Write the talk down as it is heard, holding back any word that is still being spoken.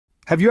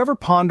Have you ever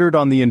pondered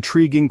on the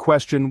intriguing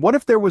question, what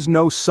if there was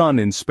no sun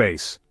in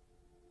space?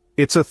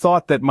 It's a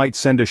thought that might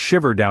send a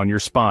shiver down your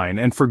spine,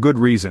 and for good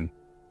reason.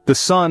 The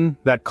sun,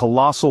 that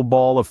colossal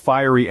ball of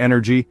fiery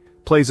energy,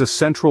 plays a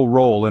central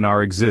role in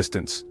our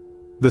existence.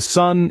 The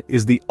sun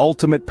is the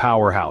ultimate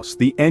powerhouse,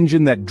 the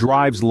engine that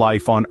drives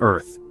life on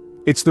Earth.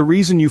 It's the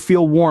reason you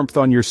feel warmth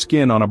on your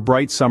skin on a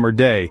bright summer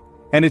day,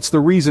 and it's the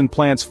reason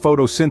plants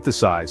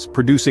photosynthesize,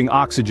 producing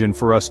oxygen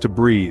for us to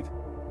breathe.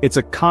 It's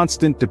a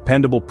constant,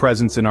 dependable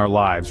presence in our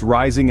lives,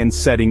 rising and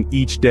setting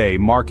each day,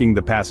 marking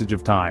the passage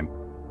of time.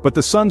 But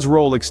the sun's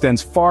role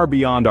extends far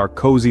beyond our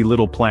cozy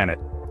little planet.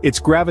 Its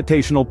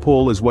gravitational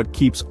pull is what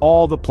keeps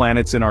all the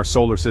planets in our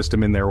solar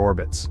system in their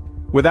orbits.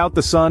 Without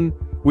the sun,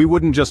 we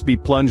wouldn't just be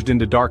plunged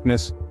into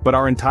darkness, but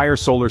our entire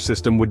solar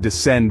system would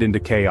descend into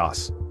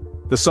chaos.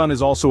 The sun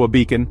is also a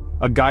beacon,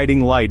 a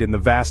guiding light in the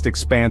vast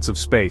expanse of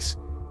space.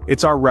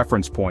 It's our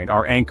reference point,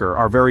 our anchor,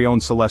 our very own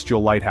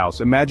celestial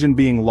lighthouse. Imagine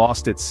being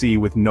lost at sea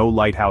with no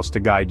lighthouse to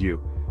guide you.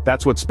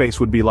 That's what space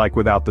would be like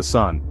without the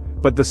sun.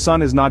 But the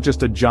sun is not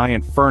just a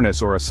giant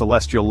furnace or a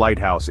celestial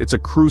lighthouse, it's a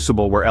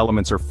crucible where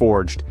elements are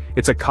forged.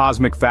 It's a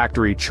cosmic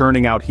factory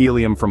churning out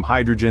helium from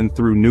hydrogen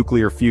through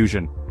nuclear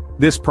fusion.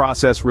 This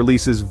process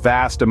releases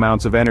vast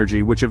amounts of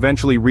energy which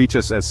eventually reach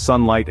us as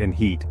sunlight and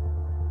heat.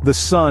 The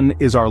sun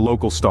is our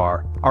local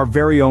star, our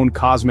very own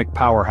cosmic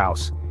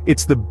powerhouse.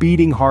 It's the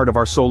beating heart of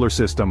our solar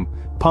system,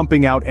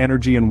 pumping out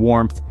energy and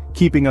warmth,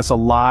 keeping us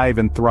alive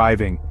and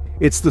thriving.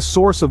 It's the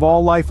source of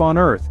all life on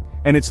Earth,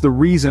 and it's the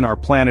reason our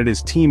planet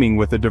is teeming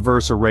with a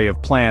diverse array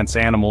of plants,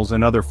 animals,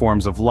 and other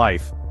forms of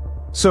life.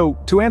 So,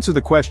 to answer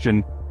the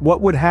question, what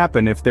would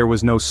happen if there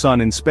was no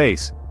sun in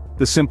space?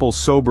 The simple,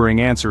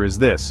 sobering answer is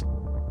this.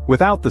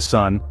 Without the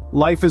sun,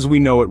 life as we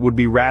know it would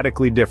be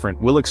radically different.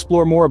 We'll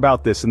explore more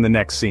about this in the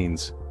next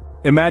scenes.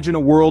 Imagine a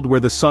world where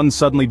the sun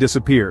suddenly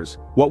disappears.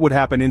 What would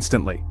happen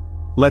instantly?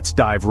 Let's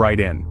dive right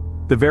in.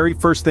 The very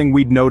first thing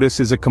we'd notice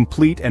is a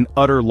complete and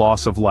utter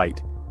loss of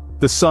light.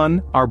 The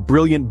sun, our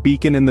brilliant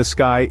beacon in the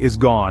sky, is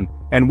gone,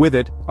 and with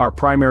it, our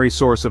primary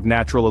source of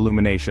natural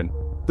illumination.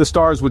 The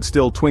stars would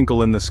still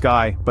twinkle in the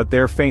sky, but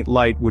their faint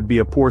light would be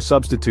a poor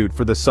substitute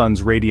for the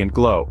sun's radiant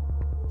glow.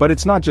 But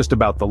it's not just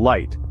about the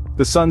light.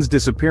 The sun's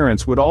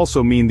disappearance would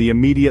also mean the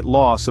immediate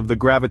loss of the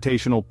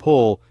gravitational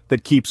pull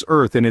that keeps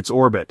Earth in its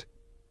orbit.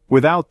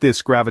 Without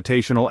this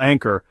gravitational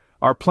anchor,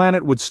 our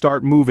planet would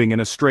start moving in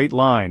a straight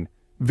line,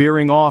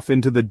 veering off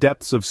into the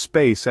depths of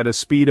space at a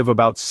speed of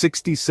about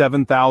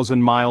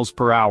 67,000 miles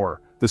per hour,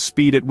 the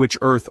speed at which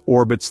Earth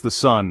orbits the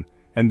sun,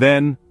 and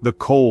then, the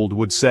cold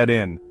would set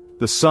in.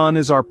 The sun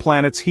is our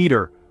planet's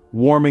heater,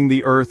 warming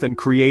the Earth and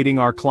creating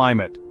our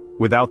climate.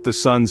 Without the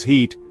sun's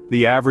heat,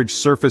 the average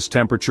surface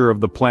temperature of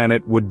the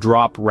planet would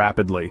drop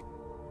rapidly.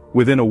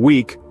 Within a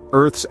week,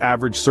 Earth's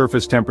average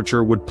surface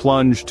temperature would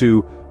plunge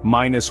to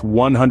minus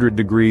 100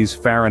 degrees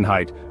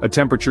Fahrenheit, a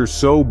temperature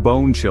so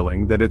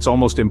bone-chilling that it's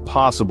almost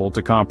impossible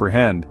to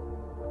comprehend.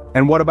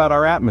 And what about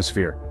our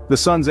atmosphere? The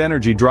sun's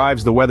energy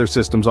drives the weather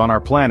systems on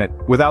our planet.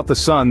 Without the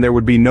sun, there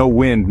would be no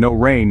wind, no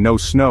rain, no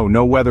snow,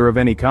 no weather of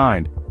any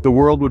kind. The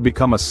world would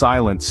become a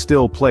silent,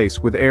 still place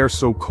with air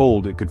so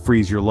cold it could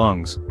freeze your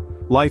lungs.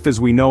 Life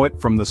as we know it,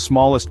 from the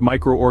smallest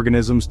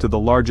microorganisms to the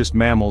largest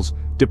mammals,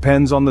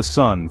 depends on the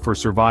sun for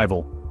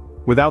survival.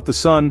 Without the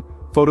sun,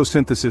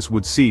 photosynthesis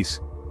would cease,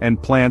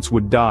 and plants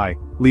would die,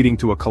 leading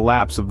to a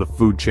collapse of the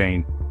food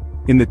chain.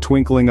 In the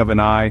twinkling of an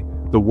eye,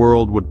 the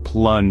world would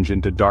plunge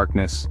into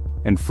darkness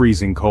and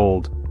freezing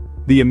cold.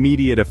 The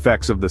immediate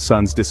effects of the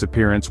sun's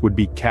disappearance would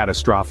be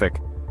catastrophic,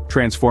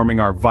 transforming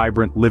our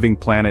vibrant living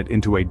planet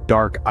into a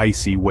dark,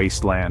 icy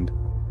wasteland.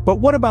 But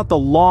what about the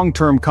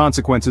long-term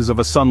consequences of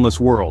a sunless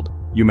world,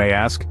 you may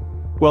ask?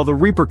 Well, the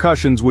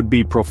repercussions would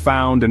be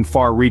profound and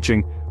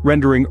far-reaching,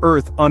 rendering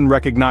Earth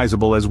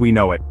unrecognizable as we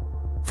know it.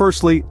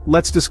 Firstly,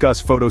 let's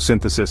discuss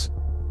photosynthesis.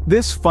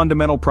 This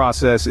fundamental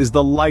process is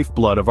the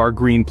lifeblood of our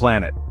green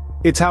planet.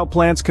 It's how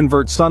plants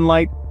convert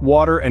sunlight,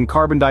 water, and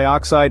carbon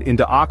dioxide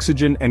into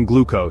oxygen and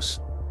glucose.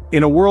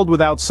 In a world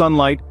without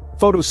sunlight,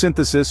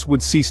 photosynthesis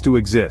would cease to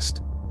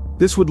exist.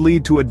 This would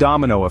lead to a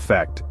domino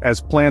effect,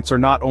 as plants are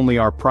not only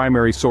our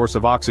primary source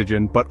of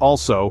oxygen but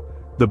also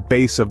the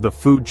base of the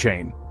food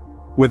chain.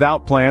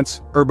 Without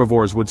plants,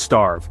 herbivores would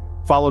starve,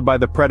 followed by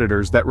the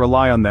predators that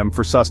rely on them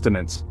for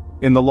sustenance.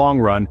 In the long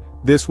run,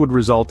 this would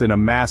result in a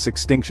mass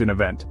extinction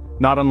event,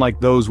 not unlike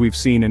those we've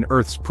seen in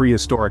Earth's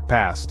prehistoric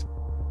past.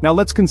 Now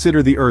let's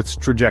consider the Earth's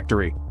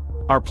trajectory.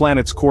 Our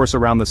planet's course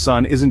around the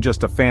sun isn't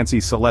just a fancy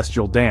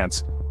celestial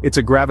dance, it's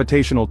a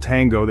gravitational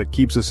tango that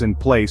keeps us in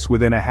place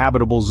within a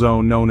habitable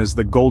zone known as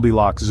the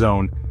Goldilocks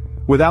zone.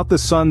 Without the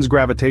sun's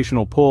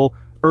gravitational pull,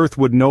 Earth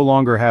would no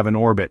longer have an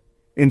orbit.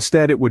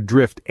 Instead, it would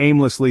drift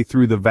aimlessly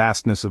through the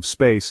vastness of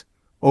space.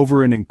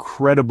 Over an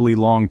incredibly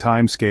long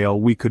timescale,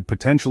 we could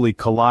potentially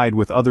collide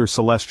with other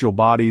celestial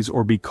bodies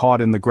or be caught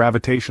in the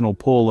gravitational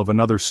pull of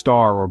another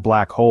star or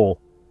black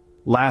hole.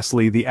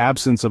 Lastly, the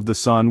absence of the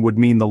sun would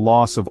mean the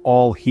loss of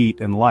all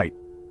heat and light.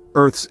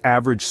 Earth's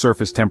average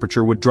surface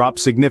temperature would drop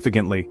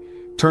significantly,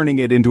 turning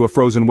it into a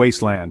frozen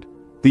wasteland.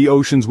 The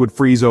oceans would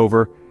freeze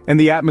over, and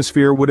the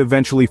atmosphere would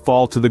eventually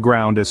fall to the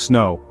ground as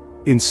snow.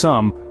 In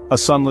sum, a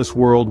sunless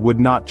world would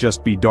not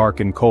just be dark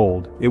and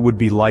cold, it would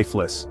be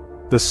lifeless.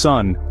 The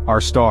sun,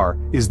 our star,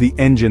 is the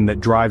engine that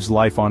drives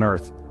life on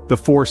Earth, the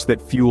force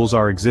that fuels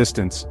our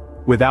existence.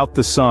 Without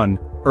the sun,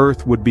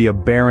 Earth would be a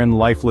barren,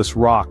 lifeless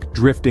rock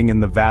drifting in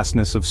the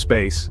vastness of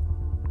space.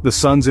 The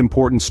sun's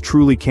importance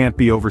truly can't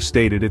be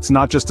overstated. It's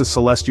not just a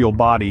celestial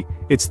body,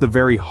 it's the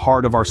very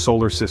heart of our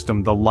solar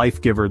system, the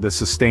life giver, the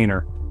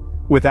sustainer.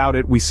 Without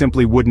it, we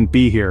simply wouldn't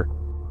be here.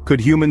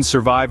 Could humans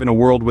survive in a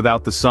world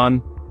without the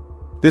sun?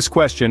 This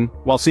question,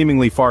 while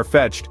seemingly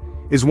far-fetched,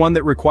 is one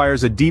that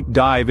requires a deep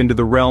dive into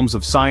the realms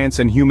of science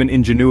and human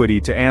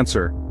ingenuity to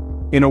answer.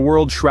 In a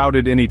world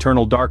shrouded in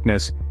eternal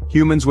darkness,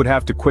 humans would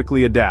have to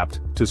quickly adapt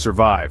to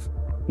survive.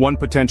 One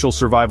potential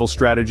survival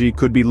strategy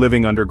could be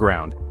living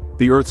underground.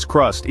 The Earth's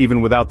crust,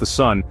 even without the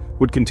sun,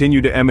 would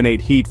continue to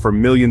emanate heat for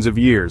millions of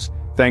years,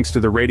 thanks to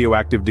the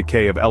radioactive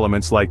decay of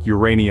elements like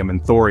uranium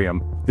and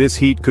thorium. This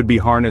heat could be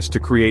harnessed to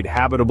create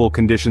habitable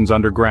conditions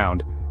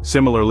underground.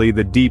 Similarly,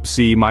 the deep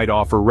sea might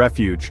offer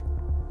refuge.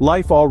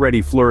 Life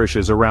already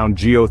flourishes around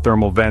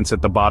geothermal vents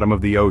at the bottom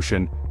of the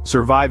ocean,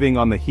 surviving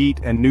on the heat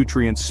and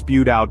nutrients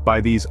spewed out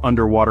by these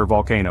underwater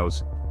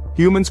volcanoes.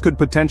 Humans could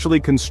potentially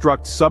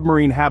construct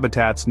submarine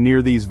habitats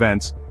near these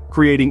vents,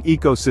 creating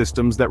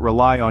ecosystems that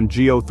rely on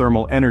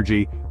geothermal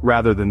energy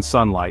rather than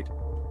sunlight.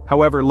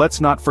 However,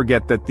 let's not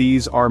forget that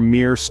these are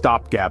mere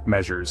stopgap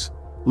measures.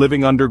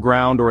 Living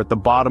underground or at the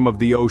bottom of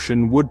the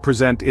ocean would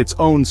present its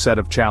own set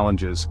of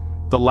challenges.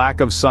 The lack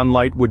of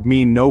sunlight would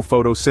mean no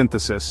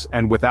photosynthesis,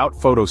 and without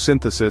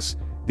photosynthesis,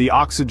 the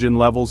oxygen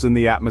levels in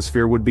the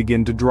atmosphere would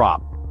begin to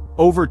drop.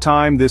 Over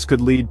time, this could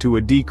lead to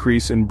a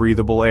decrease in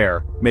breathable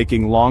air,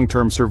 making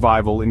long-term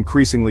survival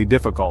increasingly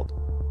difficult.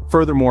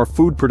 Furthermore,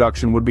 food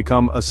production would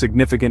become a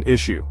significant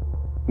issue.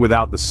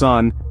 Without the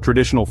sun,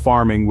 traditional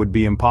farming would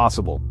be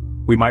impossible.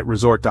 We might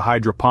resort to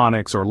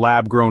hydroponics or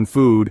lab-grown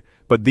food,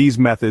 but these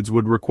methods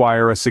would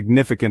require a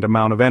significant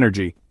amount of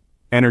energy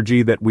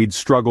that we'd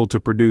struggle to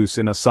produce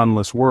in a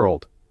sunless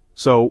world.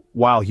 So,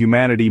 while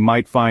humanity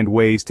might find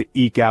ways to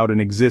eke out an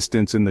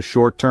existence in the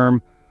short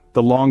term,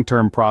 the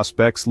long-term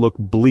prospects look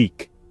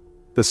bleak.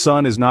 The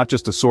sun is not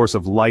just a source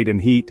of light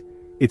and heat,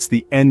 it's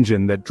the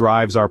engine that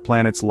drives our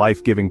planet's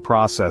life-giving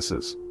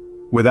processes.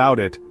 Without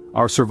it,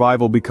 our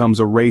survival becomes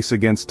a race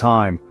against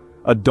time,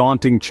 a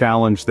daunting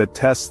challenge that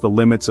tests the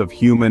limits of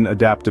human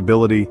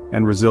adaptability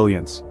and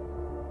resilience.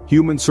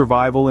 Human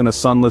survival in a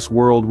sunless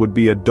world would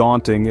be a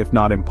daunting, if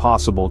not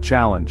impossible,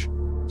 challenge.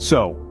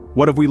 So,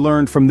 what have we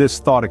learned from this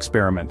thought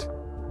experiment?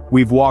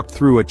 We've walked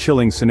through a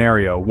chilling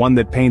scenario, one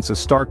that paints a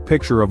stark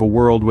picture of a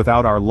world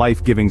without our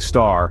life-giving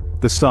star,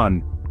 the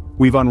sun.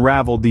 We've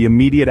unraveled the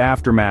immediate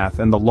aftermath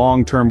and the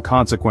long-term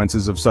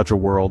consequences of such a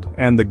world,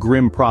 and the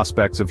grim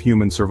prospects of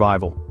human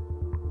survival.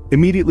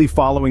 Immediately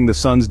following the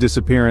sun's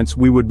disappearance,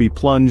 we would be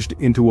plunged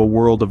into a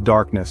world of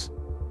darkness.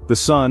 The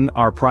sun,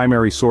 our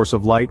primary source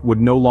of light, would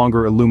no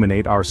longer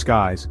illuminate our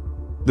skies.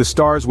 The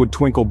stars would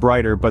twinkle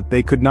brighter, but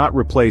they could not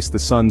replace the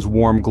sun's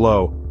warm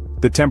glow.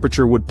 The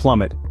temperature would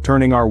plummet,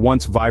 turning our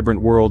once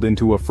vibrant world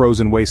into a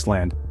frozen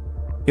wasteland.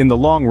 In the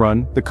long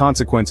run, the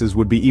consequences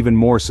would be even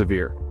more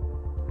severe.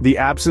 The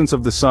absence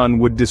of the sun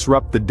would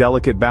disrupt the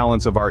delicate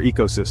balance of our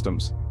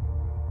ecosystems.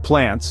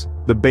 Plants,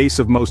 the base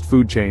of most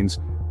food chains,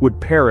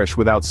 would perish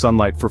without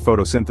sunlight for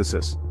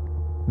photosynthesis.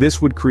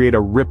 This would create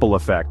a ripple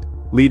effect,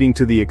 leading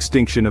to the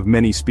extinction of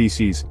many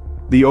species.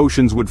 The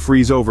oceans would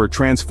freeze over,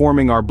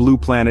 transforming our blue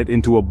planet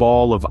into a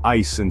ball of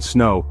ice and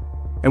snow.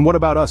 And what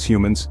about us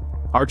humans?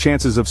 Our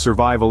chances of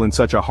survival in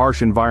such a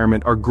harsh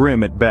environment are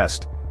grim at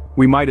best.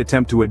 We might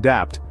attempt to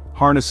adapt,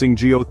 harnessing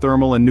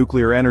geothermal and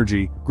nuclear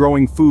energy,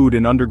 growing food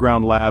in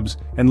underground labs,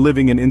 and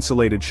living in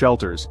insulated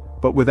shelters.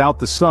 But without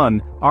the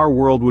sun, our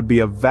world would be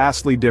a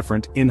vastly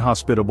different,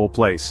 inhospitable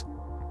place.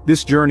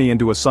 This journey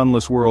into a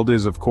sunless world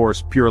is, of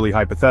course, purely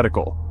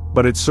hypothetical,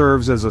 but it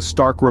serves as a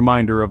stark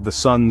reminder of the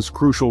sun's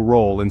crucial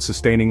role in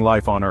sustaining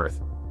life on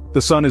Earth.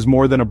 The sun is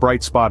more than a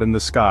bright spot in the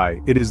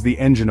sky, it is the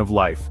engine of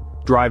life,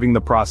 driving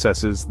the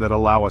processes that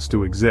allow us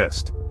to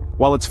exist.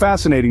 While it's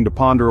fascinating to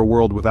ponder a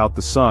world without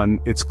the sun,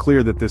 it's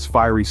clear that this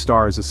fiery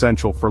star is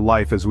essential for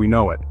life as we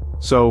know it.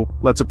 So,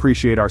 let's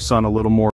appreciate our sun a little more.